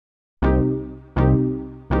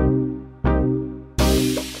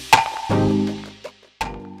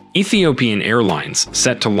Ethiopian Airlines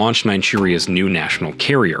set to launch Nigeria's new national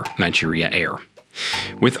carrier, Nigeria Air.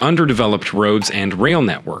 With underdeveloped roads and rail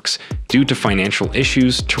networks, due to financial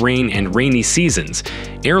issues, terrain, and rainy seasons,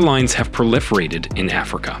 airlines have proliferated in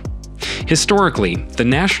Africa. Historically, the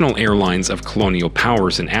national airlines of colonial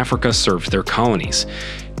powers in Africa served their colonies.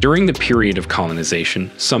 During the period of colonization,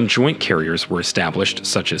 some joint carriers were established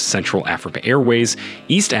such as Central Africa Airways,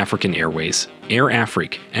 East African Airways, Air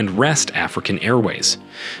Afrique, and West African Airways.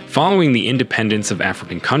 Following the independence of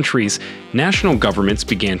African countries, national governments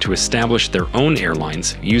began to establish their own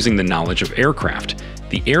airlines using the knowledge of aircraft,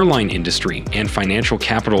 the airline industry, and financial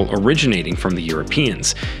capital originating from the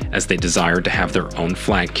Europeans, as they desired to have their own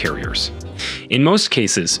flag carriers. In most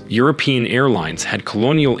cases, European airlines had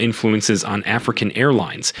colonial influences on African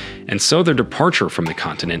airlines, and so their departure from the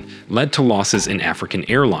continent led to losses in African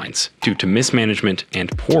airlines due to mismanagement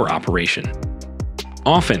and poor operation.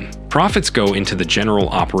 Often, profits go into the general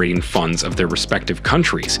operating funds of their respective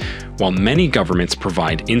countries, while many governments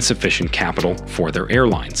provide insufficient capital for their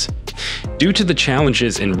airlines. Due to the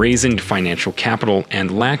challenges in raising financial capital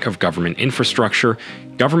and lack of government infrastructure,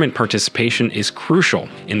 government participation is crucial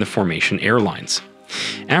in the formation airlines.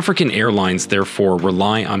 African airlines therefore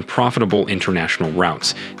rely on profitable international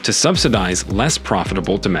routes to subsidize less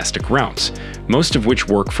profitable domestic routes, most of which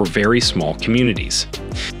work for very small communities.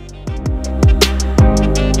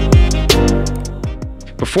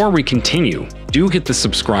 Before we continue, do hit the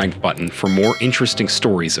subscribe button for more interesting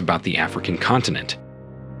stories about the African continent.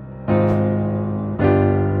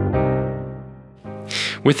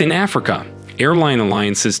 Within Africa, airline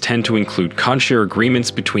alliances tend to include codeshare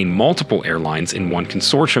agreements between multiple airlines in one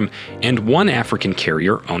consortium and one African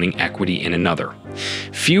carrier owning equity in another.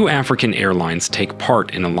 Few African airlines take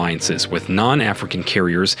part in alliances with non-African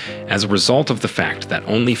carriers as a result of the fact that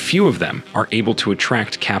only few of them are able to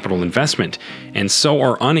attract capital investment and so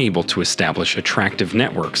are unable to establish attractive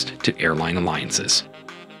networks to airline alliances.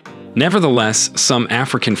 Nevertheless, some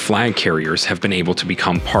African flag carriers have been able to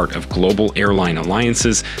become part of global airline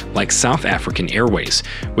alliances like South African Airways,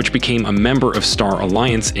 which became a member of Star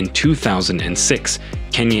Alliance in 2006,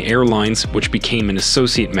 Kenya Airlines, which became an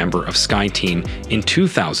associate member of SkyTeam in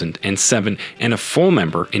 2007 and a full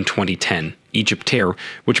member in 2010, Egypt Air,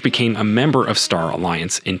 which became a member of Star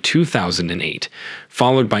Alliance in 2008,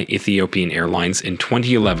 followed by Ethiopian Airlines in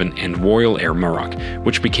 2011 and Royal Air Maroc,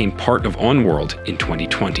 which became part of Oneworld in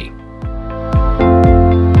 2020.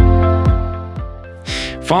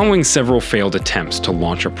 Following several failed attempts to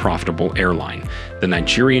launch a profitable airline, the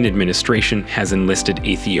Nigerian administration has enlisted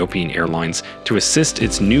Ethiopian Airlines to assist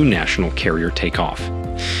its new national carrier take off.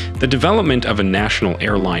 The development of a national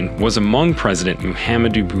airline was among President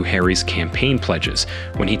Muhammadu Buhari's campaign pledges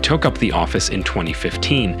when he took up the office in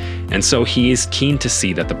 2015, and so he is keen to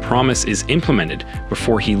see that the promise is implemented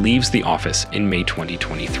before he leaves the office in May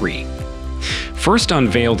 2023. First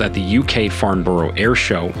unveiled at the UK Farnborough Air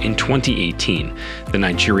Show in 2018, the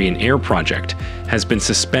Nigerian Air Project has been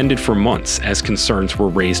suspended for months as concerns were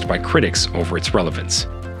raised by critics over its relevance.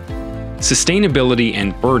 Sustainability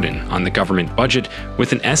and burden on the government budget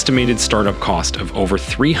with an estimated startup cost of over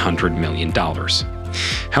 $300 million.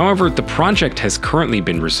 However, the project has currently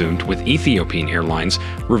been resumed with Ethiopian Airlines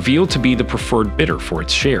revealed to be the preferred bidder for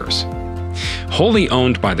its shares. Wholly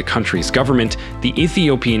owned by the country's government, the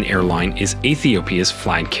Ethiopian Airline is Ethiopia's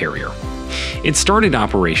flag carrier. It started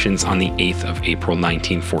operations on the 8th of April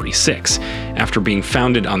 1946, after being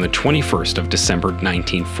founded on the 21st of December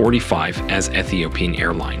 1945 as Ethiopian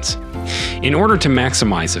Airlines. In order to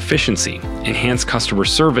maximize efficiency, enhance customer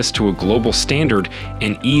service to a global standard,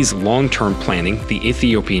 and ease long-term planning, the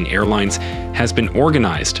Ethiopian Airlines has been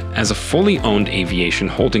organized as a fully owned aviation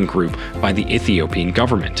holding group by the Ethiopian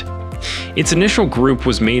government. Its initial group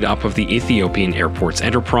was made up of the Ethiopian Airports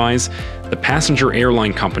Enterprise, the Passenger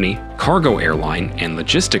Airline Company, Cargo Airline and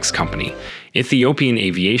Logistics Company, Ethiopian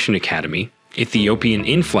Aviation Academy, Ethiopian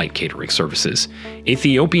In-Flight Catering Services,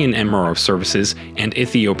 Ethiopian MRO Services, and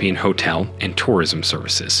Ethiopian Hotel and Tourism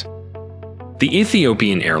Services. The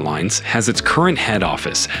Ethiopian Airlines has its current head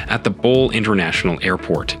office at the Bole International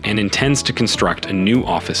Airport and intends to construct a new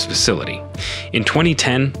office facility. In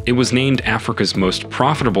 2010, it was named Africa's most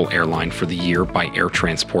profitable airline for the year by Air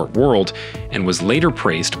Transport World and was later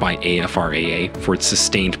praised by AFRAA for its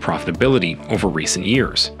sustained profitability over recent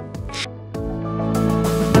years.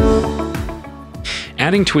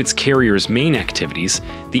 Adding to its carrier's main activities,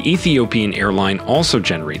 the Ethiopian Airline also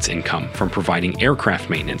generates income from providing aircraft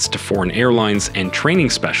maintenance to foreign airlines and training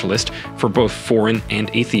specialists for both foreign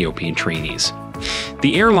and Ethiopian trainees.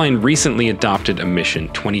 The airline recently adopted a Mission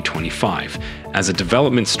 2025 as a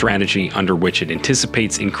development strategy under which it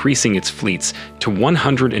anticipates increasing its fleets to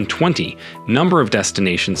 120, number of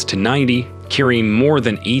destinations to 90, carrying more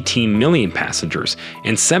than 18 million passengers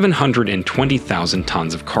and 720,000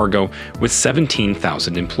 tons of cargo with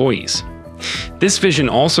 17,000 employees. This vision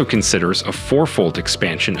also considers a fourfold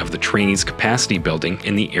expansion of the trainees' capacity building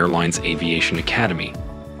in the airline's aviation academy.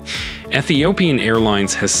 Ethiopian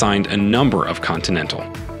Airlines has signed a number of continental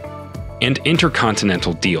and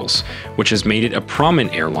intercontinental deals, which has made it a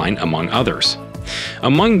prominent airline among others.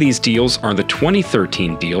 Among these deals are the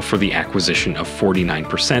 2013 deal for the acquisition of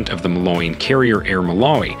 49% of the Malawian carrier Air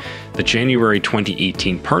Malawi, the January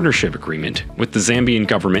 2018 partnership agreement with the Zambian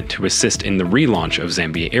government to assist in the relaunch of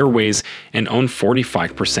Zambia Airways and own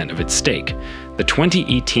 45% of its stake, the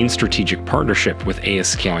 2018 strategic partnership with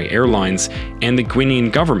Ethiopian Airlines and the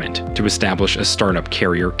Guinean government to establish a startup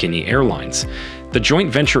carrier Guinea Airlines, the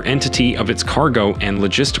joint venture entity of its cargo and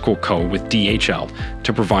logistical co with DHL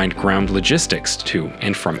to provide ground logistics to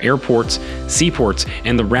and from airports, seaports,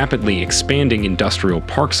 and the rapidly expanding industrial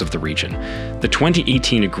parks of the region, the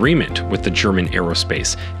 2018 agreement with the German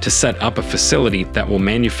Aerospace to set up a facility that will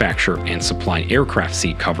manufacture and supply aircraft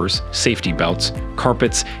seat covers, safety belts,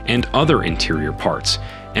 carpets, and other interior parts,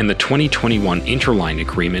 and the 2021 interline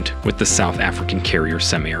agreement with the South African carrier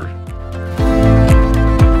Semair.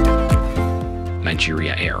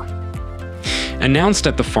 Nigeria Air. Announced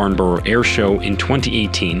at the Farnborough Air Show in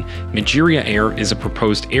 2018, Nigeria Air is a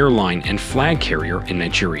proposed airline and flag carrier in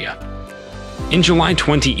Nigeria. In July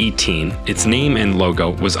 2018, its name and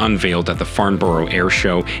logo was unveiled at the Farnborough Air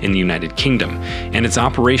Show in the United Kingdom, and its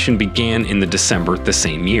operation began in December the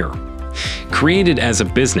same year. Created as a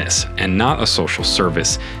business and not a social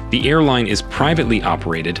service, the airline is privately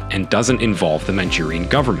operated and doesn't involve the Nigerian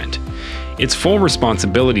government. Its full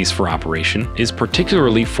responsibilities for operation is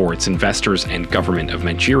particularly for its investors, and government of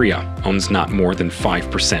Nigeria owns not more than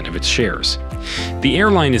 5% of its shares. The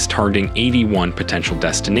airline is targeting 81 potential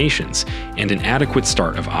destinations and an adequate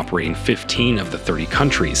start of operating 15 of the 30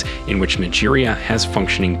 countries in which Nigeria has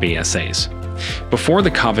functioning BSAs. Before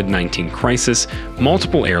the COVID-19 crisis,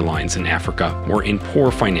 multiple airlines in Africa were in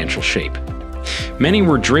poor financial shape. Many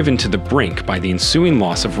were driven to the brink by the ensuing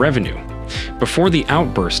loss of revenue. Before the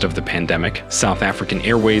outburst of the pandemic, South African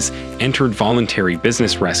Airways entered voluntary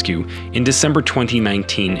business rescue in December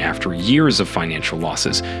 2019 after years of financial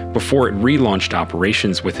losses, before it relaunched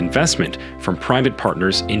operations with investment from private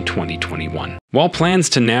partners in 2021. While plans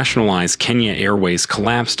to nationalize Kenya Airways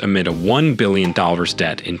collapsed amid a $1 billion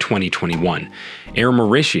debt in 2021, Air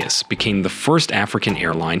Mauritius became the first African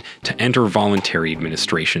airline to enter voluntary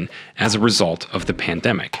administration as a result of the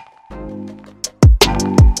pandemic.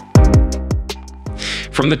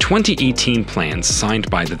 From the 2018 plans signed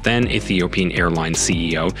by the then Ethiopian Airlines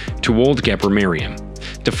CEO Tewolde Gebremariam,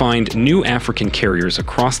 defined new African carriers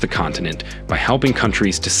across the continent by helping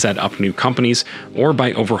countries to set up new companies or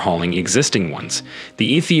by overhauling existing ones.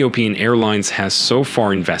 The Ethiopian Airlines has so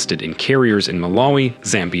far invested in carriers in Malawi,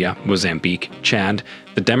 Zambia, Mozambique, Chad,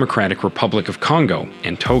 the Democratic Republic of Congo,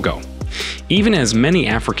 and Togo. Even as many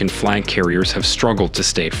African flag carriers have struggled to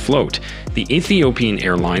stay afloat, the Ethiopian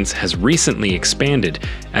Airlines has recently expanded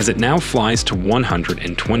as it now flies to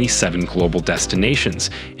 127 global destinations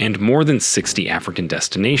and more than 60 African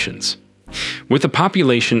destinations. With a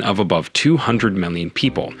population of above 200 million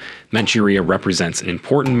people, Nigeria represents an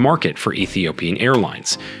important market for Ethiopian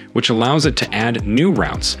Airlines, which allows it to add new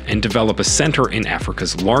routes and develop a center in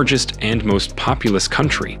Africa's largest and most populous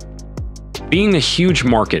country. Being a huge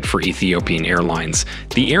market for Ethiopian Airlines,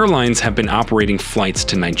 the airlines have been operating flights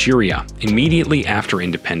to Nigeria immediately after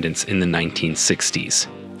independence in the 1960s.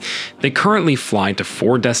 They currently fly to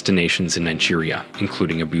 4 destinations in Nigeria,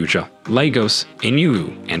 including Abuja, Lagos,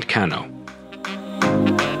 Enugu, and Kano.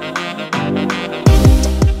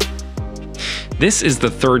 This is the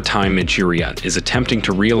third time Nigeria is attempting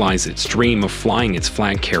to realize its dream of flying its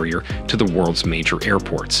flag carrier to the world's major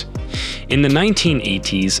airports. In the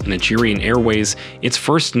 1980s, Nigerian Airways, its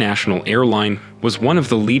first national airline, was one of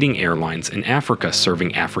the leading airlines in Africa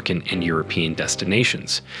serving African and European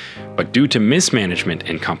destinations. But due to mismanagement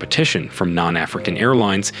and competition from non-African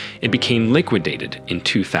airlines, it became liquidated in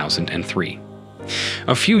 2003.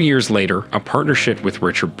 A few years later, a partnership with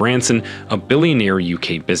Richard Branson, a billionaire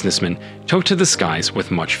UK businessman, took to the skies with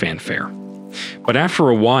much fanfare. But after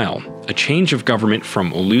a while, a change of government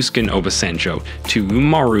from Olusegun Obasanjo to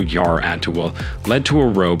Umaru Yar'Adua led to a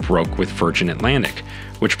row broke with Virgin Atlantic,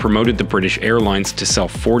 which promoted the British Airlines to sell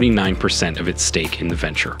 49% of its stake in the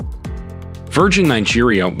venture. Virgin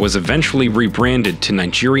Nigeria was eventually rebranded to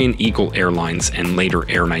Nigerian Eagle Airlines and later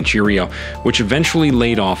Air Nigeria, which eventually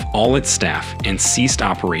laid off all its staff and ceased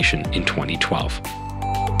operation in 2012.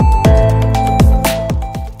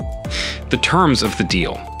 The terms of the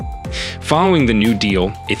deal. Following the new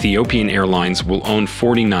deal, Ethiopian Airlines will own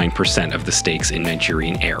 49% of the stakes in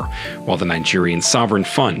Nigerian Air, while the Nigerian Sovereign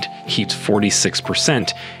Fund keeps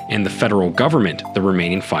 46% and the federal government the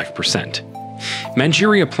remaining 5%.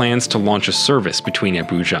 Nigeria plans to launch a service between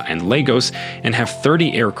Abuja and Lagos and have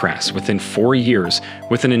 30 aircrafts within 4 years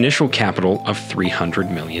with an initial capital of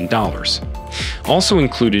 $300 million. Also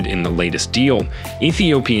included in the latest deal,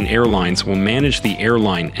 Ethiopian Airlines will manage the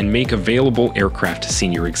airline and make available aircraft to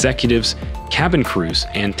senior executives, cabin crews,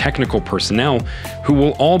 and technical personnel who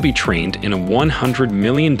will all be trained in a $100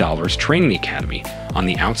 million training academy on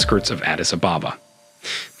the outskirts of Addis Ababa.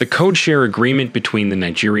 The code-share agreement between the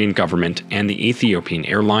Nigerian government and the Ethiopian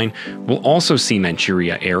airline will also see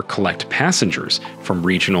Nigeria Air collect passengers from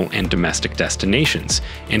regional and domestic destinations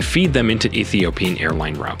and feed them into Ethiopian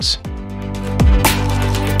airline routes.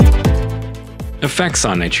 Effects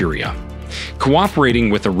on Nigeria. Cooperating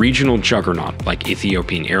with a regional juggernaut like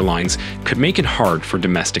Ethiopian Airlines could make it hard for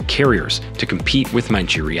domestic carriers to compete with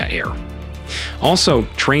Nigeria Air. Also,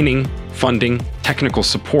 training, funding, technical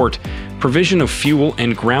support, provision of fuel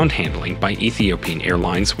and ground handling by Ethiopian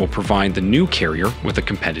Airlines will provide the new carrier with a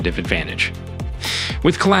competitive advantage.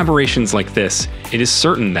 With collaborations like this, it is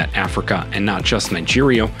certain that Africa, and not just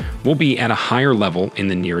Nigeria, will be at a higher level in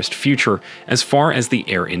the nearest future as far as the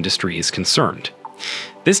air industry is concerned.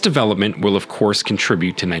 This development will of course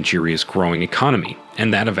contribute to Nigeria's growing economy,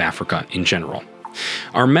 and that of Africa in general.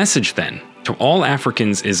 Our message then, to all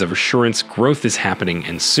Africans is of assurance growth is happening,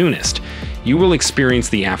 and soonest, you will experience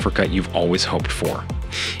the Africa you've always hoped for.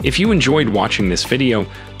 If you enjoyed watching this video,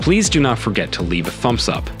 please do not forget to leave a thumbs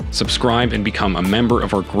up, subscribe, and become a member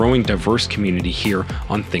of our growing diverse community here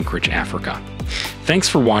on Think Rich Africa. Thanks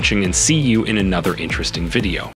for watching, and see you in another interesting video.